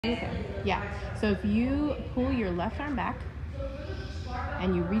Okay. Yeah. So if you pull your left arm back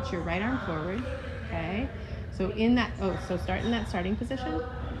and you reach your right arm forward, okay? So start in that starting position.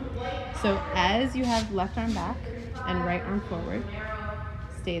 So as you have left arm back and right arm forward,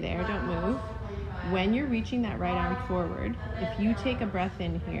 stay there, don't move. When you're reaching that right arm forward, if you take a breath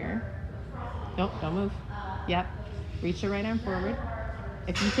in here, nope, don't move. Yep. Reach your right arm forward.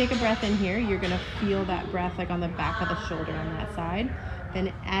 If you take a breath in here, you're going to feel that breath like on the back of the shoulder on that side.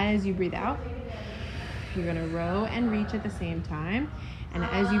 Then as you breathe out, you're going to row and reach at the same time. And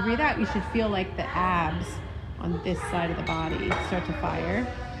as you breathe out, you should feel like the abs on this side of the body start to fire.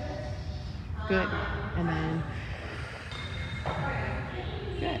 Good. And then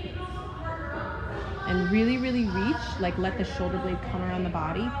good. And really, really reach, like let the shoulder blade come around the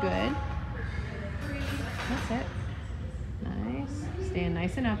body. Good. That's it. Nice. Stand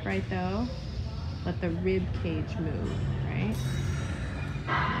nice and upright though. Let the rib cage move, right?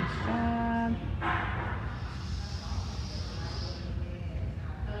 Nice job.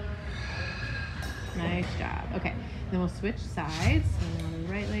 Nice job. Okay, then we'll switch sides. So now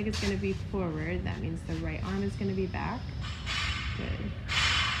the right leg is going to be forward. That means the right arm is going to be back. Good.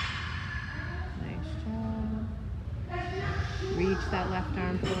 Nice job. Reach that left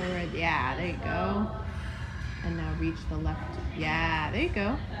arm forward. Yeah, there you go. And now reach the left. Yeah, there you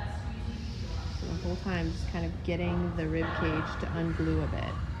go. So the whole time just kind of getting the rib cage to unglue a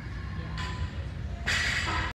bit.